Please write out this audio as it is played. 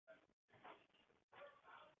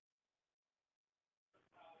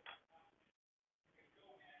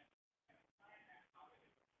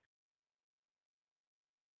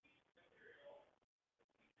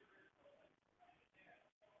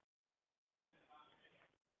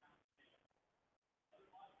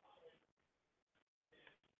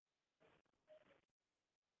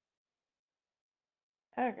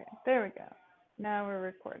Okay, there we go. Now we're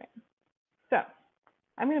recording. So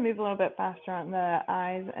I'm going to move a little bit faster on the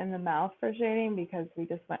eyes and the mouth for shading because we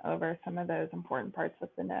just went over some of those important parts with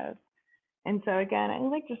the nose. And so again, I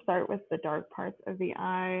like to start with the dark parts of the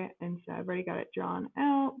eye. And so I've already got it drawn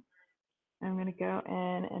out. I'm going to go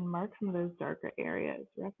in and mark some of those darker areas,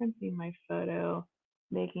 referencing my photo,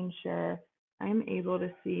 making sure I'm able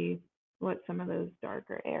to see what some of those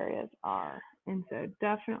darker areas are. And so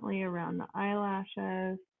definitely around the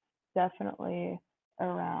eyelashes, definitely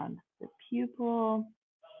around the pupil.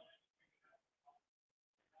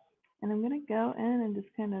 And I'm going to go in and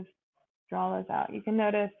just kind of draw those out. You can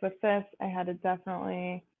notice with this, I had to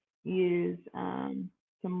definitely use some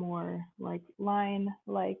more like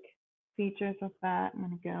line-like features with that. I'm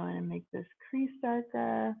going to go in and make this crease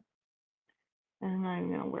darker. And I'm not even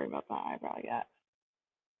going to worry about the eyebrow yet.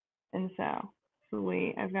 And so,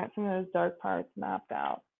 sweet, I've got some of those dark parts mapped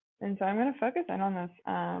out. And so I'm going to focus in on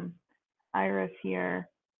this iris here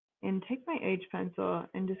and take my H pencil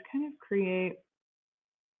and just kind of create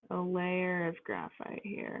a layer of graphite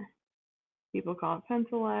here. People call it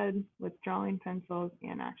pencil lead with drawing pencils,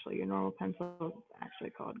 and actually your normal pencils is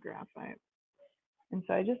actually called graphite. And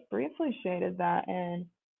so I just briefly shaded that in,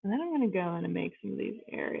 and then I'm going to go in and make some of these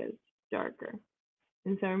areas darker.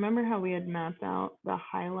 And so remember how we had mapped out the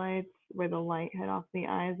highlights where the light hit off the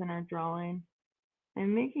eyes in our drawing?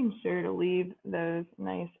 I'm making sure to leave those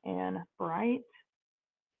nice and bright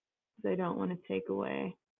because I don't want to take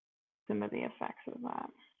away some of the effects of that.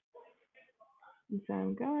 And so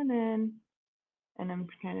I'm going in and I'm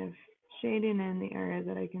kind of shading in the areas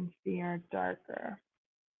that I can see are darker.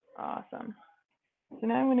 Awesome. So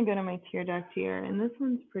now I'm going to go to my tear duct here, and this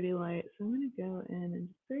one's pretty light, so I'm going to go in and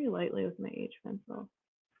just very lightly with my H pencil,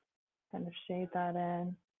 kind of shade that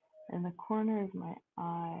in the corner of my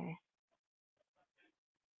eye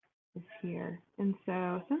is here. And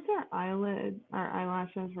so since our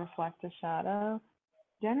eyelashes reflect a shadow,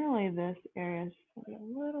 generally this area is going to be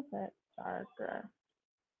a little bit darker.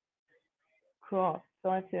 Cool. So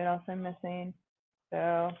let's see what else I'm missing.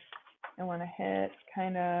 So I want to hit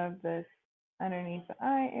kind of this underneath the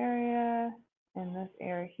eye area and this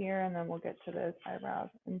area here, and then we'll get to those eyebrows.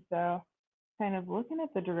 And so kind of looking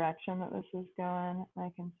at the direction that this is going,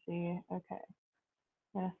 I can see, okay,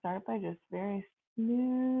 I'm going to start by just very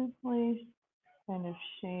smoothly kind of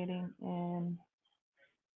shading in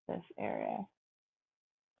this area.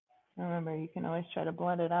 Remember, you can always try to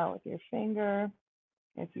blend it out with your finger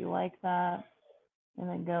if you like that, and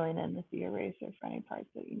then going in with the eraser for any parts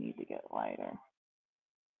that you need to get lighter.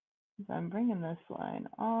 So I'm bringing this line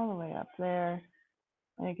all the way up there.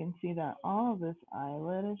 And you can see that all of this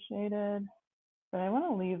eyelid is shaded, but I want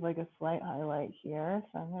to leave like a slight highlight here.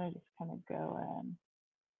 So I'm going to just kind of go in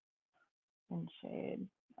and shade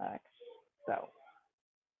X. So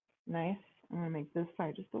nice. I'm going to make this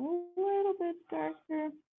part just a little bit darker.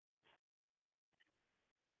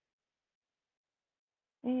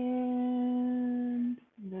 And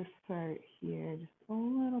this part here, just a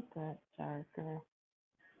little bit darker.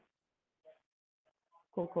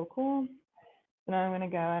 Cool, cool, cool. So now I'm going to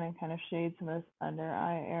go in and kind of shade some of this under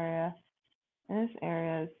eye area. And this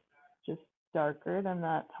area is just darker than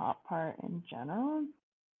that top part in general.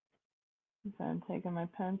 So I'm taking my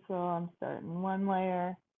pencil, I'm starting one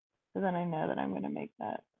layer, so then I know that I'm going to make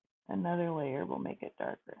that another layer will make it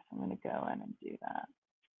darker. So I'm going to go in and do that.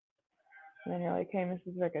 And then you're like, hey,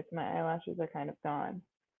 Mrs. Ricketts, my eyelashes are kind of gone.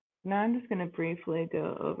 Now I'm just going to briefly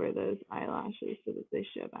go over those eyelashes so that they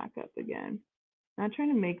show back up again. Not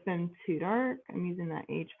trying to make them too dark. I'm using that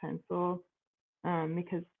H pencil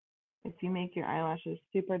because if you make your eyelashes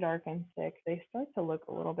super dark and thick, they start to look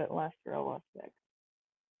a little bit less realistic.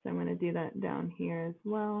 So I'm going to do that down here as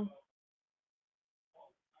well.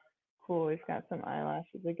 Cool, we've got some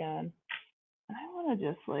eyelashes again. And I want to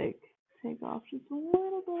just like take off just a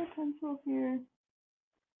little bit of pencil here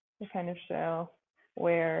to kind of show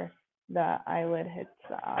where the eyelid hits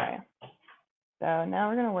the eye. So now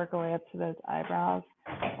we're going to work our way up to those eyebrows.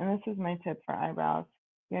 And this is my tip for eyebrows.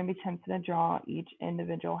 You're going to be tempted to draw each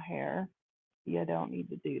individual hair. You don't need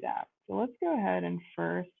to do that. So let's go ahead and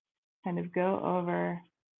first kind of go over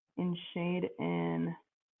and shade in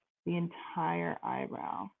the entire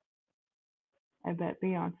eyebrow. I bet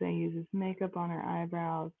Beyonce uses makeup on her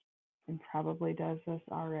eyebrows and probably does this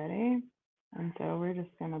already. And so we're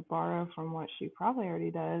just going to borrow from what she probably already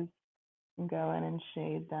does and go in and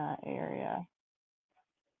shade that area.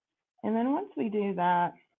 And then once we do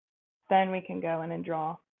that, then we can go in and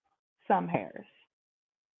draw some hairs.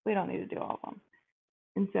 We don't need to do all of them.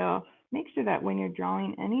 And so make sure that when you're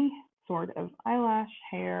drawing any sort of eyelash,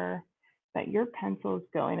 hair, that your pencil is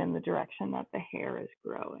going in the direction that the hair is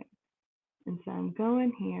growing. And so I'm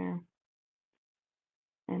going here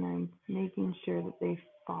and I'm making sure that they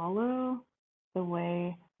follow the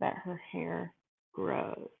way that her hair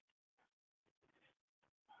grows.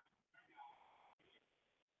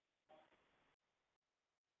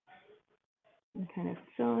 And kind of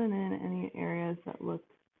filling in any areas that look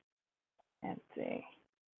empty.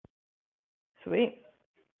 Sweet.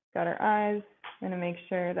 Got our eyes. I'm going to make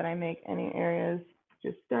sure that I make any areas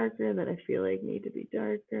just darker that I feel like need to be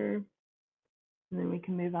darker. And then we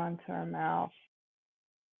can move on to our mouth.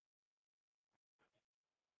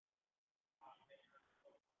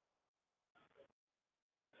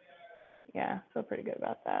 Yeah, feel pretty good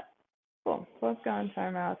about that. Cool. So let's go into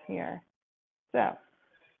our mouth here. So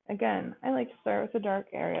again, I like to start with the dark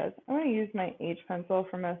areas. I'm going to use my H pencil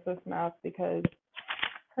for most of this mouth because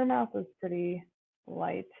her mouth is pretty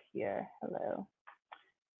light here. Hello.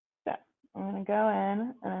 So I'm going to go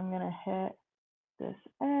in and I'm going to hit this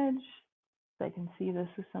edge. So I can see this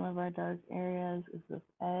is some of our dark areas, is this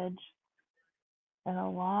edge. And a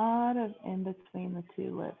lot of in between the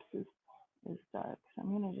two lips is dark. So I'm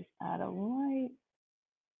going to just add a light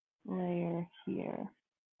layer here.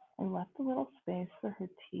 I left a little space for her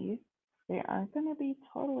teeth. They aren't going to be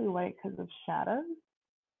totally white because of shadows,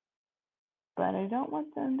 but I don't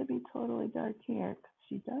want them to be totally dark here because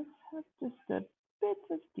she does have just a bit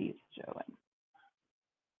of teeth showing.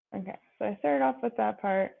 Okay, so I started off with that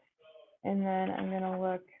part, and then I'm going to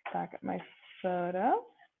look back at my photo.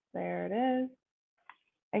 There it is.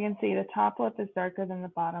 I can see the top lip is darker than the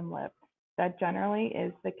bottom lip. That generally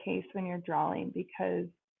is the case when you're drawing because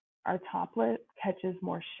our top lip catches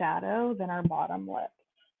more shadow than our bottom lip.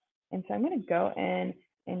 And so I'm going to go in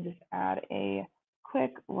and just add a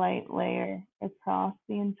quick light layer across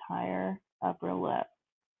the entire upper lip.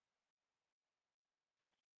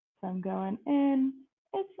 So I'm going in.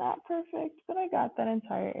 It's not perfect, but I got that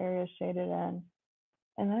entire area shaded in.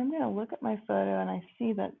 And then I'm going to look at my photo and I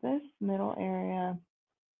see that this middle area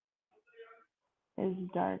is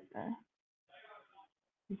darker.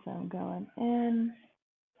 And so I'm going in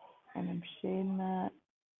and I'm shading that,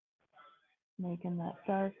 making that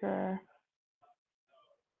darker.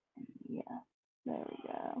 Yeah, there we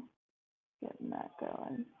go. Getting that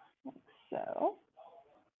going like so.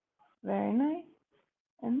 Very nice.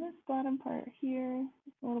 And this bottom part here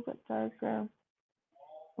is a little bit darker.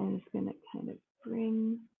 I'm just going to kind of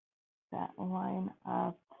bring that line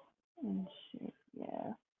up and shape.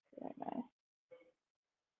 Yeah, very nice.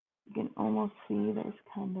 You can almost see there's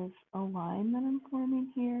kind of a line that I'm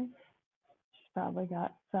forming here. She's probably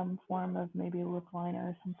got some form of maybe lip liner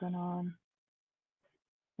or something on.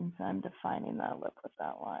 And so I'm defining that lip with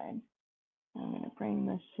that line. I'm going to bring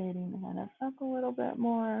this shading kind of up a little bit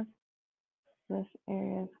more. This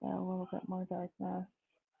area's got a little bit more darkness.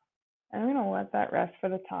 I'm going to let that rest for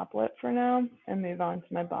the top lip for now and move on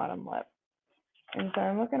to my bottom lip. And so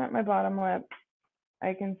I'm looking at my bottom lip.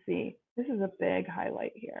 I can see this is a big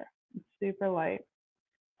highlight here. It's super light.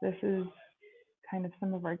 This is kind of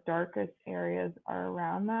some of our darkest areas are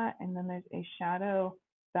around that. And then there's a shadow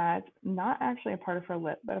that's not actually a part of her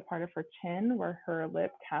lip, but a part of her chin where her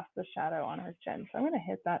lip casts a shadow on her chin. So I'm going to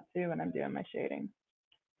hit that too when I'm doing my shading.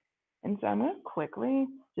 And so I'm going to quickly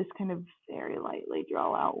just kind of very lightly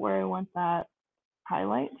draw out where I want that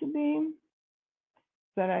highlight to be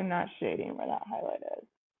so that I'm not shading where that highlight is.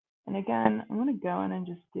 And again, I'm going to go in and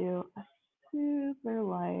just do a super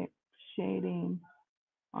light shading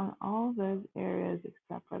on all of those areas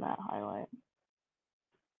except for that highlight.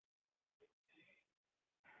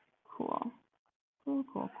 Cool. Cool,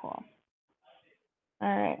 cool, cool.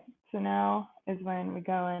 All right, so now is when we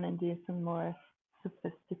go in and do some more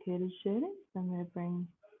sophisticated shading. So I'm going to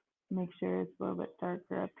make sure it's a little bit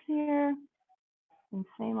darker up here. And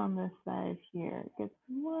same on this side here. It gets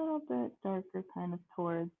a little bit darker kind of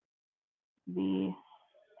towards the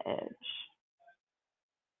edge.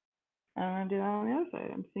 And I'm going to do that on the other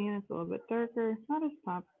side. I'm seeing it's a little bit darker, not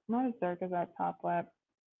as dark as that top lip,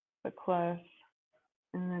 but close.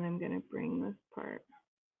 And then I'm going to bring this part.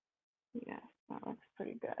 Yes, that looks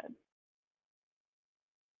pretty good.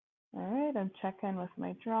 All right, I'm checking with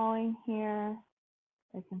my drawing here.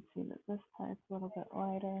 I can see that this part's a little bit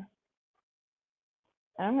lighter.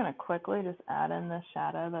 And I'm going to quickly just add in the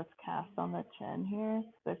shadow that's cast on the chin here,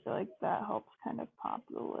 because I feel like that helps kind of pop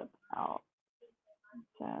the lip out.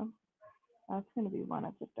 So that's going to be one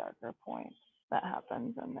of the darker points that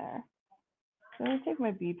happens in there. So I'm going to take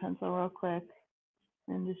my B pencil real quick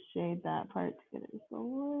and just shade that part to get it just a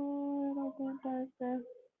little bit darker.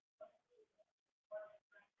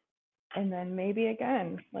 And then maybe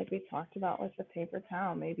again, like we talked about with the paper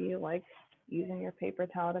towel, maybe you like using your paper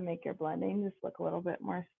towel to make your blending just look a little bit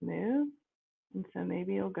more smooth. And so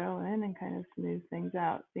maybe you'll go in and kind of smooth things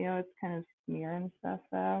out. So, it's kind of smearing stuff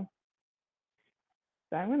though.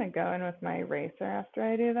 So I'm gonna go in with my eraser after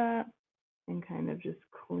I do that and kind of just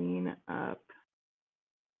clean up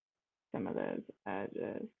some of those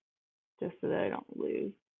edges just so that I don't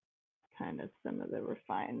lose kind of some of the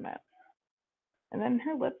refinement. And then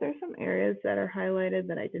her lip, there's some areas that are highlighted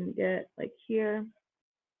that I didn't get, like here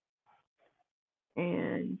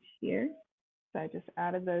and here. So I just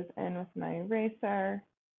added those in with my eraser.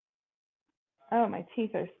 Oh, my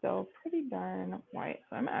teeth are still pretty darn white.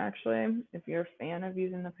 So I'm actually, if you're a fan of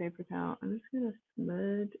using the paper towel, I'm just gonna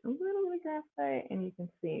smudge a little bit of graphite and you can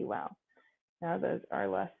see, wow, now those are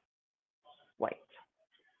less white.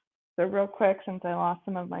 So real quick, since I lost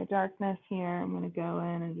some of my darkness here, I'm gonna go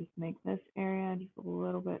in and just make this area just a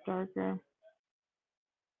little bit darker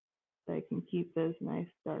so I can keep those nice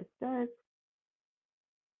dark.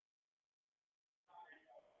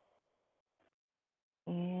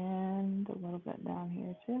 And a little bit down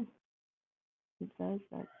here too. Keep those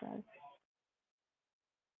dark.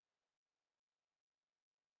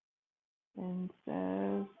 And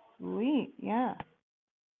so sweet, yeah.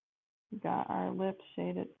 We got our lips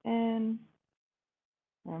shaded in.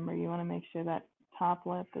 Remember, you want to make sure that top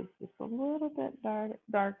lip is just a little bit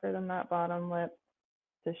darker than that bottom lip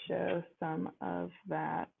to show some of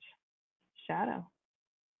that shadow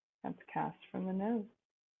that's cast from the nose.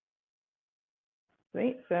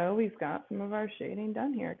 Sweet, so we've got some of our shading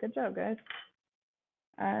done here. Good job, guys.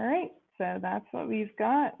 All right, so that's what we've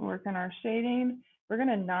got. Working our shading. We're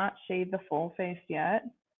gonna not shade the full face yet.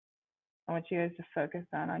 I want you guys to focus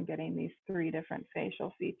on getting these 3 different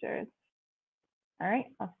facial features. All right,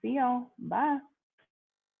 I'll see y'all. Bye.